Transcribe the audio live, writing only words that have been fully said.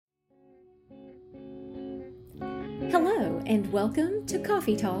Hello and welcome to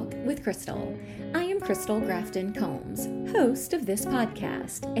Coffee Talk with Crystal. I am Crystal Grafton Combs, host of this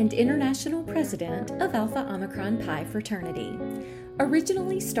podcast and international president of Alpha Omicron Pi Fraternity.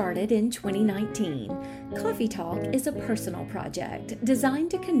 Originally started in 2019, Coffee Talk is a personal project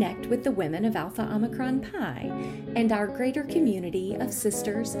designed to connect with the women of Alpha Omicron Pi and our greater community of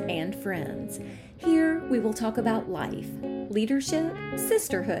sisters and friends. Here we will talk about life, leadership,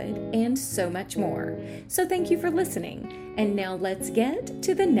 sisterhood, and so much more. So thank you for listening. And now let's get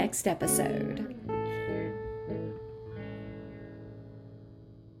to the next episode.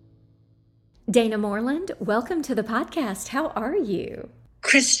 Dana Moreland, welcome to the podcast. How are you?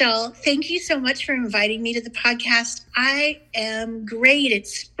 Crystal, thank you so much for inviting me to the podcast. I am great.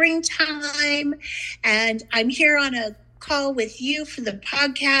 It's springtime, and I'm here on a call with you for the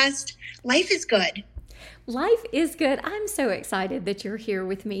podcast. Life is good. Life is good. I'm so excited that you're here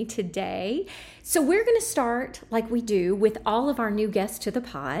with me today. So we're going to start, like we do, with all of our new guests to the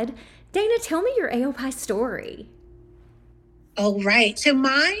pod. Dana, tell me your AOPI story. All right. So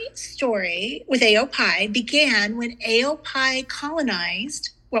my story with AOPI began when AOPI colonized,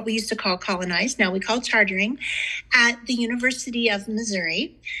 what we used to call colonized, now we call chartering, at the University of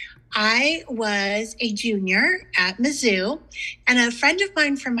Missouri. I was a junior at Mizzou, and a friend of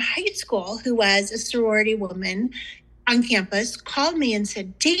mine from high school who was a sorority woman on campus called me and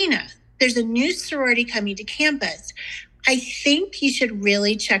said, Dana, there's a new sorority coming to campus. I think you should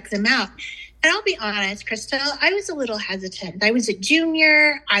really check them out. And I'll be honest, Crystal, I was a little hesitant. I was a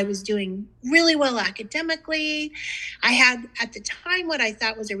junior. I was doing really well academically. I had, at the time, what I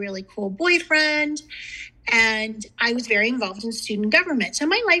thought was a really cool boyfriend. And I was very involved in student government. So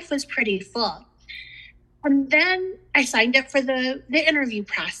my life was pretty full. And then I signed up for the interview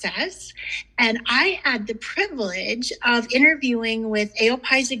process. And I had the privilege of interviewing with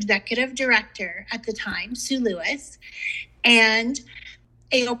AOPI's executive director at the time, Sue Lewis, and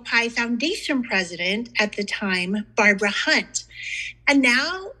AOPI Foundation president at the time, Barbara Hunt. And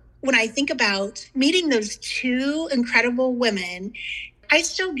now when I think about meeting those two incredible women, I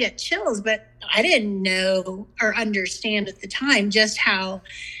still get chills, but I didn't know or understand at the time just how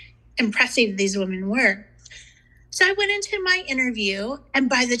impressive these women were. So I went into my interview, and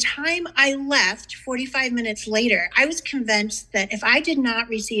by the time I left 45 minutes later, I was convinced that if I did not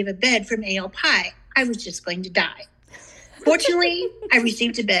receive a bid from AOPI, I was just going to die. Fortunately, I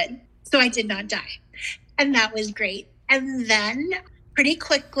received a bid, so I did not die. And that was great. And then pretty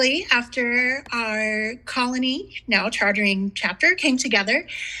quickly after our colony, now chartering chapter, came together,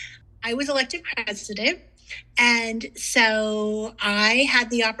 I was elected president. And so I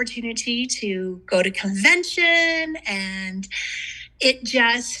had the opportunity to go to convention, and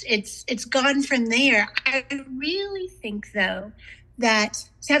it's gone from there. I really think, though, that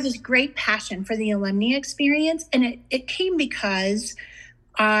to have this great passion for the alumni experience. And it came because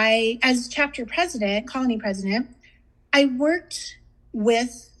I, as chapter president, colony president, I worked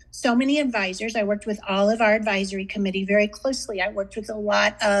with so many advisors. I worked with all of our advisory committee very closely. I worked with a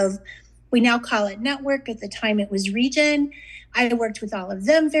lot of, we now call it network. At the time it was region. I worked with all of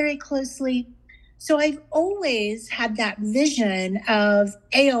them very closely. So I've always had that vision of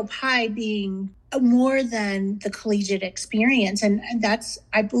AOPI being more than the collegiate experience. And that's,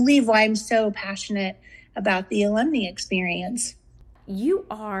 I believe, why I'm so passionate about the alumni experience. You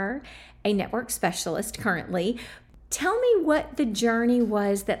are a network specialist currently. Tell me what the journey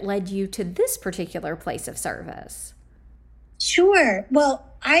was that led you to this particular place of service. Sure. Well,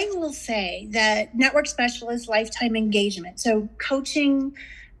 I will say that network specialist lifetime engagement, so coaching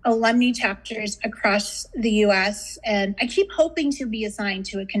alumni chapters across the U.S., and I keep hoping to be assigned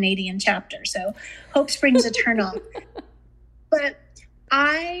to a Canadian chapter, so hope springs eternal. But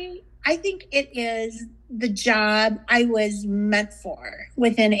I think it is the job I was meant for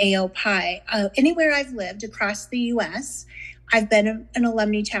within AOPI. Anywhere I've lived across the U.S., I've been an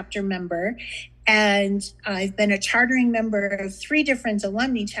alumni chapter member, and I've been a chartering member of 3 different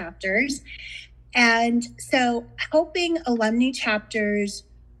alumni chapters. And so helping alumni chapters,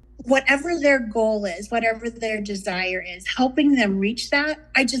 whatever their goal is, whatever their desire is, helping them reach that,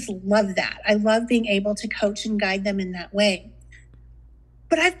 I just love that. I love being able to coach and guide them in that way.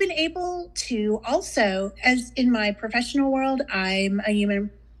 But I've been able to also, as in my professional world, I'm a human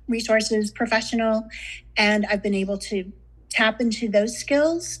resources professional, and I've been able to tap into those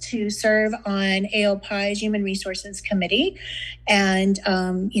skills to serve on AOPI's Human Resources Committee. And,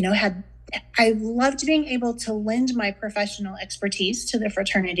 I loved being able to lend my professional expertise to the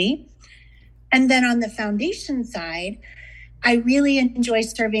fraternity. And then on the foundation side, I really enjoy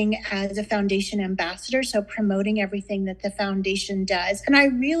serving as a foundation ambassador, so promoting everything that the foundation does. And I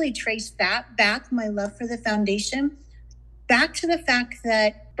really trace that back, my love for the foundation, back to the fact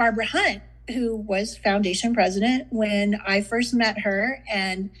that Barbara Hunt, who was foundation president when I first met her,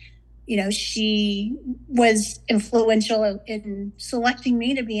 and she was influential in selecting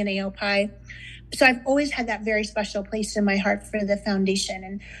me to be an AOPI. So I've always had that very special place in my heart for the foundation.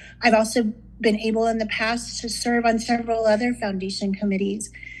 And I've also been able in the past to serve on several other foundation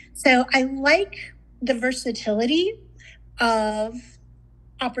committees. So I like the versatility of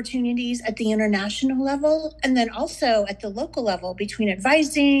opportunities at the international level, and then also at the local level between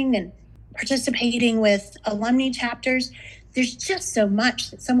advising and participating with alumni chapters. There's just so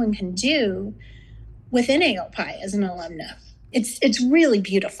much that someone can do within AOPI as an alumna. It's really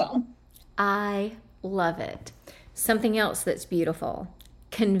beautiful. I love it. Something else that's beautiful,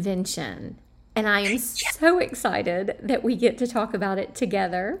 convention. And I am so excited that we get to talk about it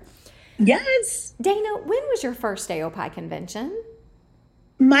together. Yes. Dana, when was your first AOPI convention?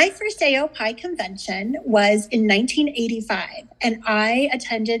 My first AOPI convention was in 1985, and I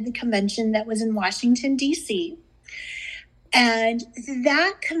attended the convention that was in Washington, D.C. And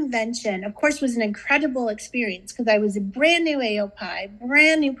that convention, of course, was an incredible experience because I was a brand new AOPI,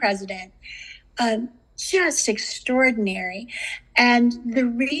 brand new president, just extraordinary. And the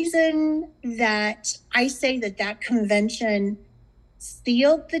reason that I say that convention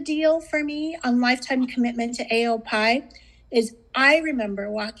sealed the deal for me on lifetime commitment to AOPI is I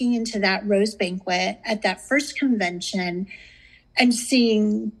remember walking into that rose banquet at that first convention and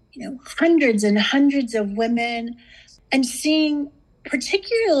seeing, hundreds and hundreds of women, and seeing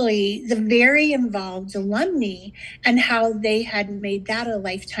particularly the very involved alumni and how they had made that a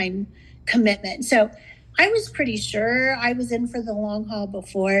lifetime commitment. So I was pretty sure I was in for the long haul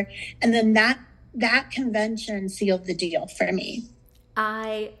before. And then that convention sealed the deal for me.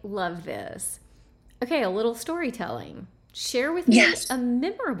 I love this. Okay, a little storytelling. Share with me a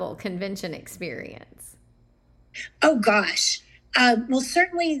memorable convention experience. Oh, gosh. Well,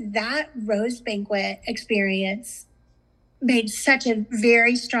 certainly that rose banquet experience made such a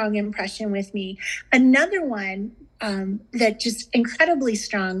very strong impression with me. Another one that just incredibly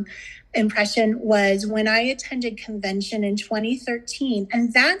strong impression was when I attended convention in 2013.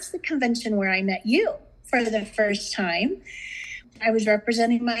 And that's the convention where I met you for the first time. I was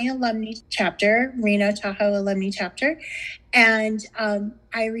representing my alumni chapter, Reno Tahoe alumni chapter, and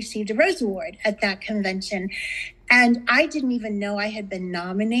I received a Rose Award at that convention. And I didn't even know I had been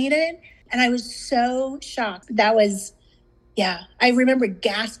nominated. And I was so shocked. That was, I remember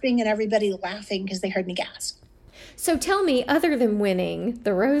gasping and everybody laughing because they heard me gasp. So tell me, other than winning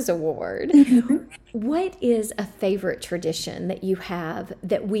the Rose Award, what is a favorite tradition that you have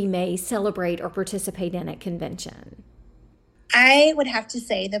that we may celebrate or participate in at convention? I would have to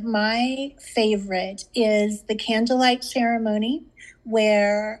say that my favorite is the candlelight ceremony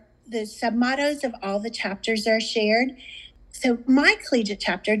where the sub-mottos of all the chapters are shared. So my collegiate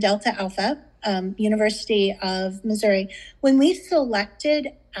chapter, Delta Alpha, University of Missouri, when we selected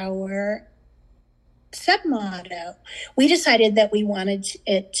our sub-motto, we decided that we wanted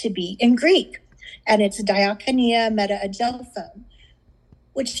it to be in Greek, and it's Diakonia Meta Adelphon,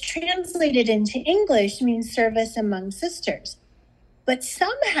 which translated into English means service among sisters. But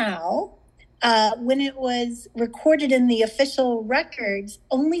somehow, when it was recorded in the official records,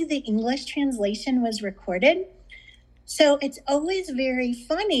 only the English translation was recorded. So it's always very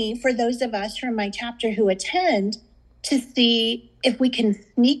funny for those of us from my chapter who attend to see if we can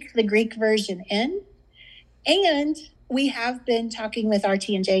sneak the Greek version in. And we have been talking with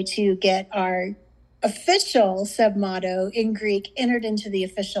RT&J to get our official sub-motto in Greek entered into the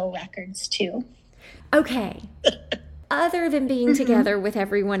official records too. Okay. Other than being together with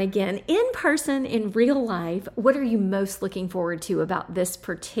everyone again, in person, in real life, what are you most looking forward to about this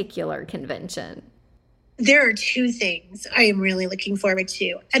particular convention? There are two things I am really looking forward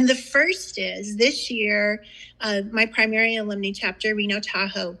to. And the first is this year, my primary alumni chapter, Reno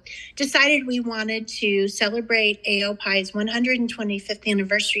Tahoe, decided we wanted to celebrate AOPI's 125th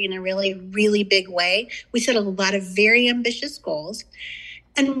anniversary in a really, really big way. We set a lot of very ambitious goals.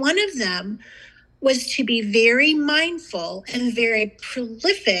 And one of them was to be very mindful and very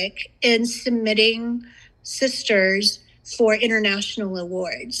prolific in submitting sisters for international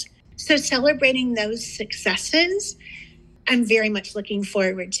awards. So celebrating those successes, I'm very much looking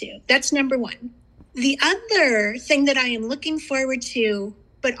forward to. That's number one. The other thing that I am looking forward to,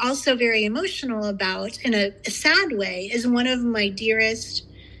 but also very emotional about in a sad way, is one of my dearest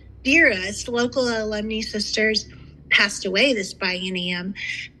local alumni sisters passed away this biennium.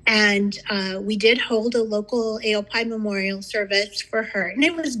 And we did hold a local AOPI memorial service for her, and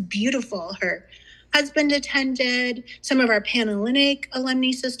it was beautiful. Her husband attended, some of our Panhellenic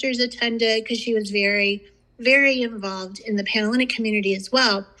alumni sisters attended because she was very, very involved in the Panhellenic community as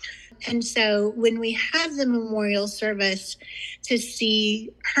well. And so when we have the memorial service, to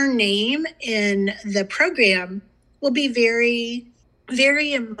see her name in the program will be very,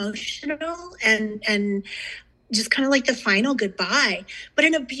 very emotional and just kind of like the final goodbye, but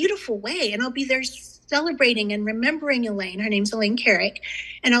in a beautiful way. And I'll be there celebrating and remembering Elaine. Her name's Elaine Carrick,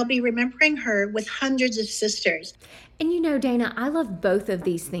 and I'll be remembering her with hundreds of sisters. And you know, Dana, I love both of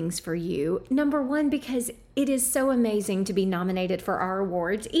these things for you. Number one, because it is so amazing to be nominated for our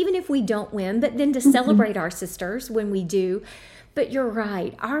awards, even if we don't win, but then to celebrate our sisters when we do. But you're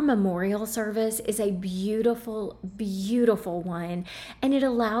right. Our memorial service is a beautiful, beautiful one. And it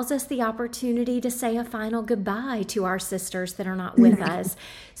allows us the opportunity to say a final goodbye to our sisters that are not with us.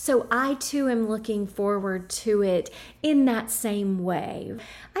 So I too am looking forward to it in that same way.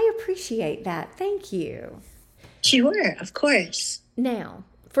 I appreciate that. Thank you. Sure, of course. Now,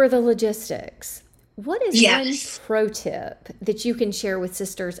 for the logistics, what is one pro tip that you can share with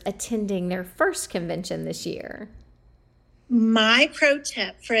sisters attending their first convention this year? My pro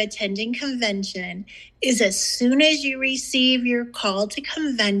tip for attending convention is, as soon as you receive your call to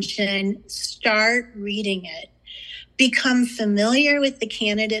convention, start reading it. Become familiar with the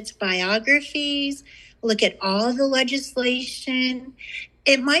candidates' biographies, look at all the legislation.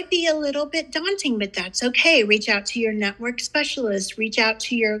 It might be a little bit daunting, but that's okay. Reach out to your network specialist, reach out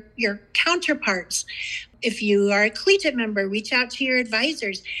to your counterparts. If you are a collegiate member, reach out to your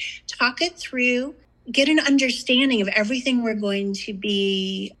advisors, talk it through. Get an understanding of everything we're going to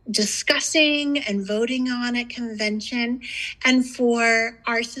be discussing and voting on at convention. And for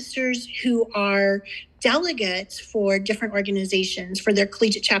our sisters who are delegates for different organizations, for their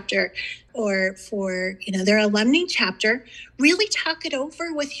collegiate chapter or for their alumni chapter, really talk it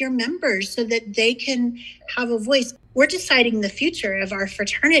over with your members so that they can have a voice. We're deciding the future of our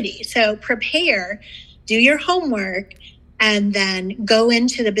fraternity. So prepare, do your homework, and then go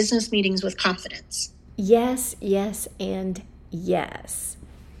into the business meetings with confidence. Yes, yes, and yes.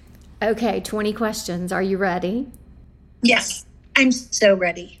 Okay, 20 questions. Are you ready? Yes, I'm so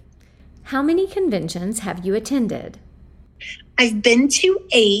ready. How many conventions have you attended? I've been to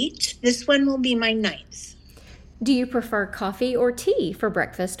 8. This one will be my 9th. Do you prefer coffee or tea for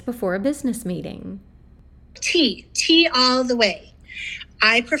breakfast before a business meeting? Tea all the way.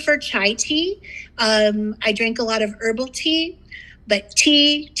 I prefer chai tea. I drink a lot of herbal tea, but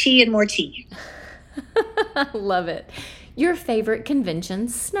tea, and more tea. I love it. Your favorite convention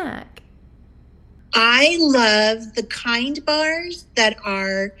snack? I love the kind bars that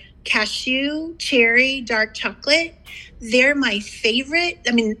are cashew, cherry, dark chocolate. They're my favorite.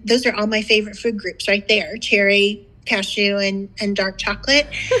 I mean, those are all my favorite food groups right there. Cherry, cashew, and dark chocolate.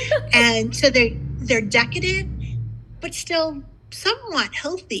 And so they're decadent, but still somewhat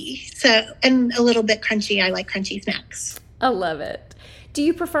healthy. So, and a little bit crunchy. I like crunchy snacks. I love it. Do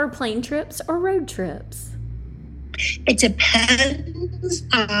you prefer plane trips or road trips? It depends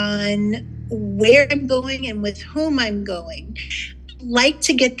on where I'm going and with whom I'm going. Like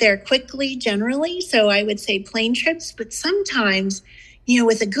to get there quickly generally, so I would say plane trips, but sometimes,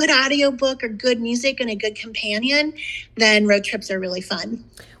 with a good audiobook or good music and a good companion, then road trips are really fun.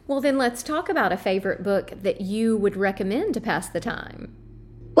 Well, then let's talk about a favorite book that you would recommend to pass the time.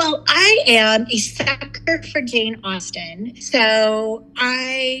 Well, I am a sucker for Jane Austen, so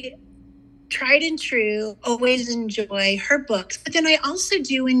I tried and true always enjoy her books, but then I also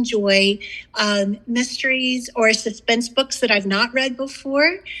do enjoy mysteries or suspense books that I've not read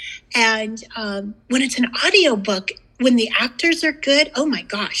before. And when it's an audiobook, when the actors are good, oh my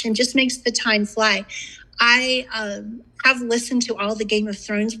gosh, and just makes the time fly. I have listened to all the Game of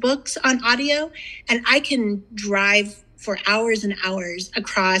Thrones books on audio, and I can drive for hours and hours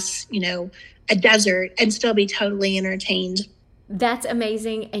across, a desert and still be totally entertained. That's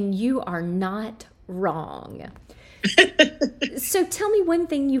amazing, and you are not wrong. So tell me one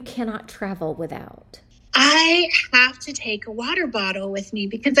thing you cannot travel without. I have to take a water bottle with me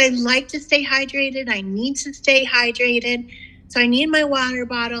because I like to stay hydrated. I need to stay hydrated. So I need my water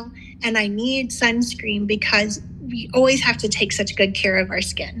bottle, and I need sunscreen because we always have to take such good care of our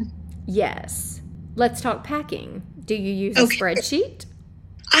skin. Yes. Let's talk packing. Do you use a spreadsheet?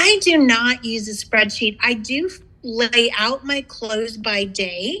 I do not use a spreadsheet. I do lay out my clothes by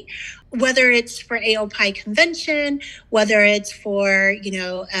day, whether it's for AOPI convention, whether it's for,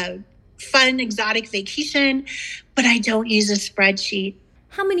 a fun exotic vacation, but I don't use a spreadsheet.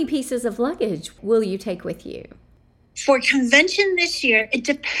 How many pieces of luggage will you take with you? For convention this year, it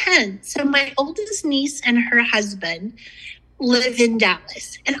depends. So my oldest niece and her husband live in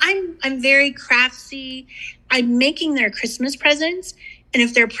Dallas, and I'm very craftsy. I'm making their Christmas presents, and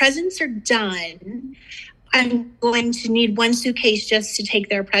if their presents are done, I'm going to need one suitcase just to take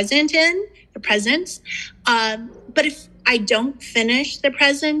their presents. But if I don't finish the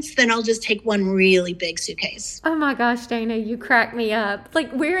presents, then I'll just take one really big suitcase. Oh my gosh, Dana, you crack me up.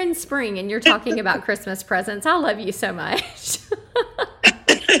 Like, we're in spring and you're talking about Christmas presents. I love you so much.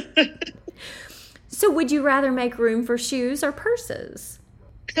 So would you rather make room for shoes or purses?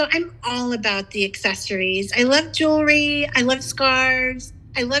 So I'm all about the accessories. I love jewelry. I love scarves.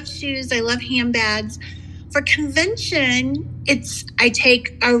 I love shoes. I love handbags. For convention, I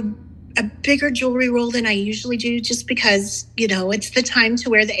take a bigger jewelry roll than I usually do, just because, it's the time to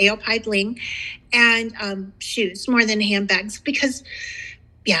wear the AOPI bling, and shoes more than handbags, because,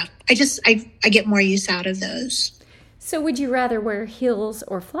 I get more use out of those. So would you rather wear heels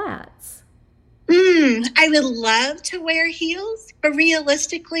or flats? I would love to wear heels, but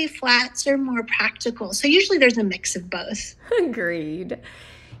realistically, flats are more practical. So usually there's a mix of both. Agreed.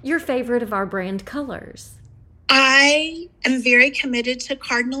 Your favorite of our brand colors? I am very committed to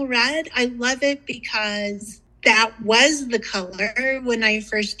cardinal red. I love it because that was the color when I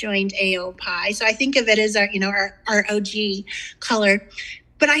first joined AOPI. So I think of it as our OG color.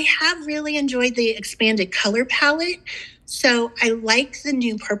 But I have really enjoyed the expanded color palette. So I like the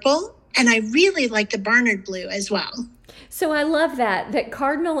new purple, and I really like the Barnard blue as well. So I love that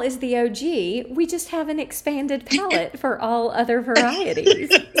cardinal is the OG. We just have an expanded palette for all other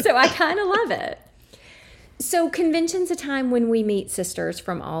varieties. So I kind of love it. So convention's a time when we meet sisters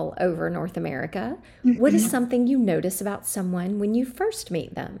from all over North America. What is something you notice about someone when you first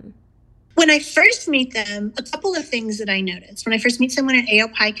meet them? When I first meet them, a couple of things that I notice. When I first meet someone at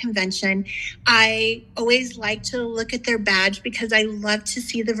AOPI convention, I always like to look at their badge because I love to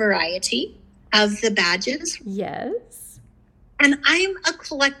see the variety of the badges. Yes. And I'm a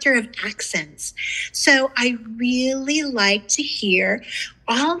collector of accents. So I really like to hear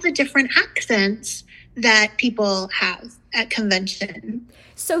all the different accents that people have at convention.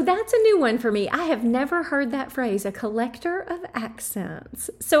 So that's a new one for me. I have never heard that phrase, a collector of accents.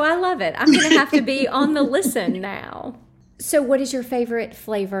 So I love it. I'm going to have to be on the listen now. So what is your favorite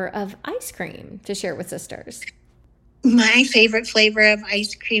flavor of ice cream to share with sisters? My favorite flavor of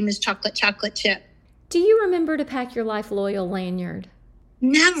ice cream is chocolate chip. Do you remember to pack your Life Loyal lanyard?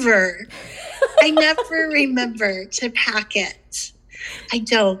 Never. I never remember to pack it. I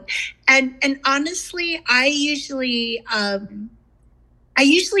don't. And honestly, I usually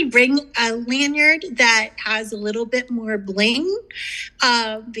bring a lanyard that has a little bit more bling,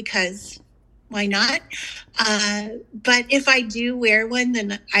 because why not? But if I do wear one,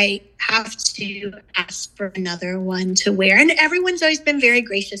 then I have to ask for another one to wear. And everyone's always been very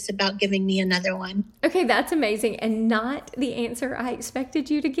gracious about giving me another one. Okay, that's amazing. And not the answer I expected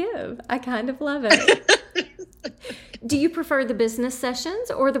you to give. I kind of love it. Do you prefer the business sessions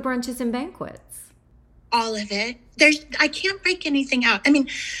or the brunches and banquets? All of it. I can't break anything out. I mean,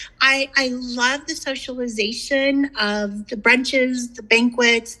 I love the socialization of the brunches, the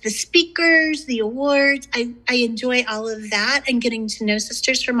banquets, the speakers, the awards. I enjoy all of that and getting to know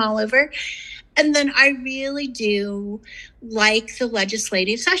sisters from all over. And then I really do like the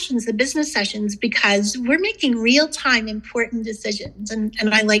legislative sessions, the business sessions, because we're making real-time important decisions. And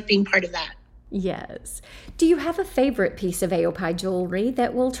I like being part of that. Yes. Do you have a favorite piece of AOPI jewelry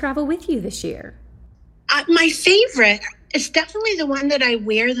that will travel with you this year? My favorite is definitely the one that I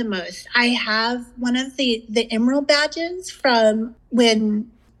wear the most. I have one of the emerald badges from when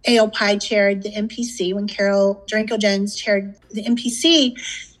AOPI chaired the MPC, when Carol Drenko-Jones chaired the MPC.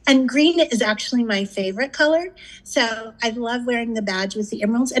 And green is actually my favorite color. So I love wearing the badge with the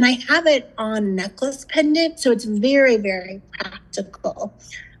emeralds. And I have it on necklace pendant. So it's very, very practical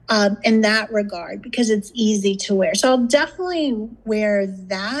in that regard, because it's easy to wear. So I'll definitely wear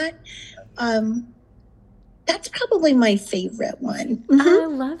that. That's probably my favorite one. Mm-hmm. I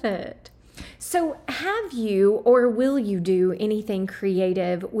love it. So have you or will you do anything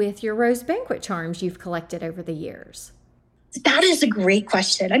creative with your rose banquet charms you've collected over the years? That is a great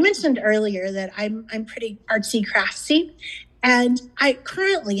question. I mentioned earlier that I'm pretty artsy craftsy, and I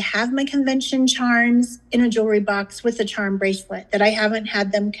currently have my convention charms in a jewelry box with a charm bracelet that I haven't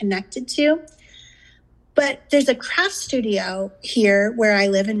had them connected to. But there's a craft studio here where I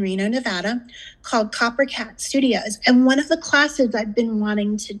live in Reno, Nevada, called Copper Cat Studios. And one of the classes I've been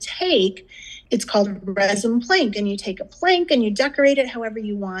wanting to take, it's called resin plank. And you take a plank and you decorate it however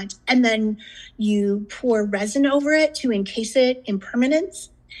you want. And then you pour resin over it to encase it in permanence.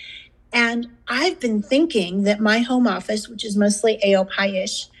 And I've been thinking that my home office, which is mostly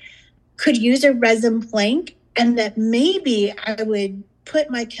AOPI-ish, could use a resin plank, and that maybe I would put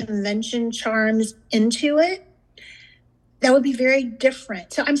my convention charms into it. That would be very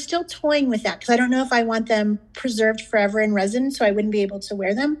different. So I'm still toying with that because I don't know if I want them preserved forever in resin so I wouldn't be able to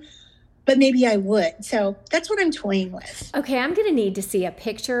wear them, but maybe I would. So that's what I'm toying with. Okay, I'm going to need to see a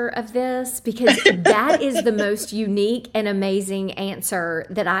picture of this because that is the most unique and amazing answer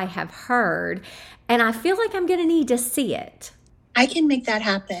that I have heard. And I feel like I'm going to need to see it. I can make that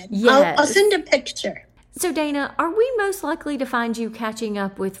happen. Yes. I'll send a picture. So Dana, are we most likely to find you catching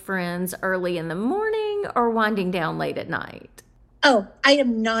up with friends early in the morning or winding down late at night? Oh, I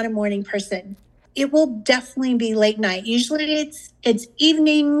am not a morning person. It will definitely be late night. Usually it's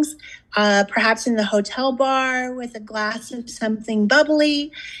evenings, perhaps in the hotel bar with a glass of something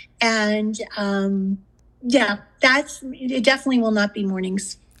bubbly. And it definitely will not be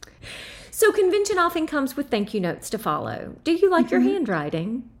mornings. So convention often comes with thank you notes to follow. Do you like your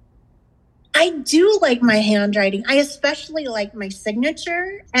handwriting? I do like my handwriting. I especially like my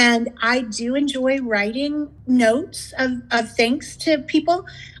signature, and I do enjoy writing notes of thanks to people.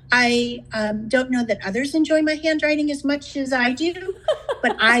 I don't know that others enjoy my handwriting as much as I do,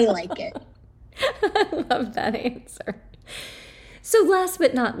 but I like it. I love that answer. So last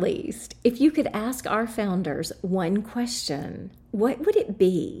but not least, if you could ask our founders one question, what would it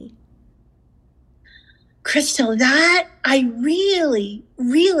be? Crystal, that I really,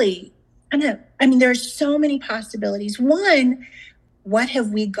 I know. I mean, there's so many possibilities. One, what have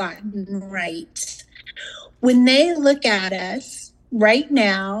we gotten right? When they look at us right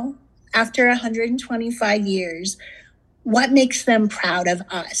now, after 125 years, what makes them proud of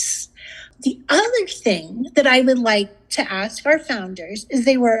us? The other thing that I would like to ask our founders is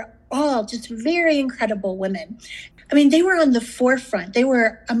they were all just very incredible women. I mean, they were on the forefront. They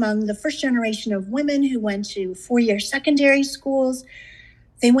were among the first generation of women who went to 4-year secondary schools.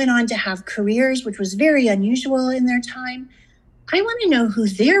 They went on to have careers, which was very unusual in their time. I want to know who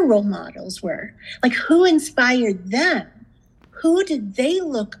their role models were. Like, who inspired them? Who did they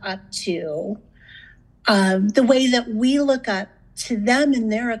look up to the way that we look up to them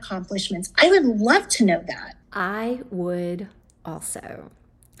and their accomplishments? I would love to know that. I would also.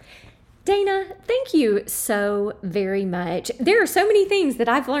 Dana, thank you so very much. There are so many things that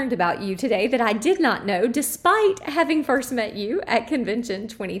I've learned about you today that I did not know, despite having first met you at Convention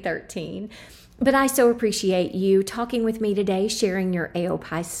 2013. But I so appreciate you talking with me today, sharing your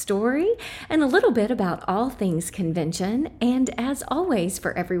AOPI story and a little bit about all things convention. And as always,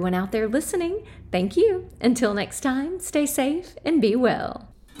 for everyone out there listening, thank you. Until next time, stay safe and be well.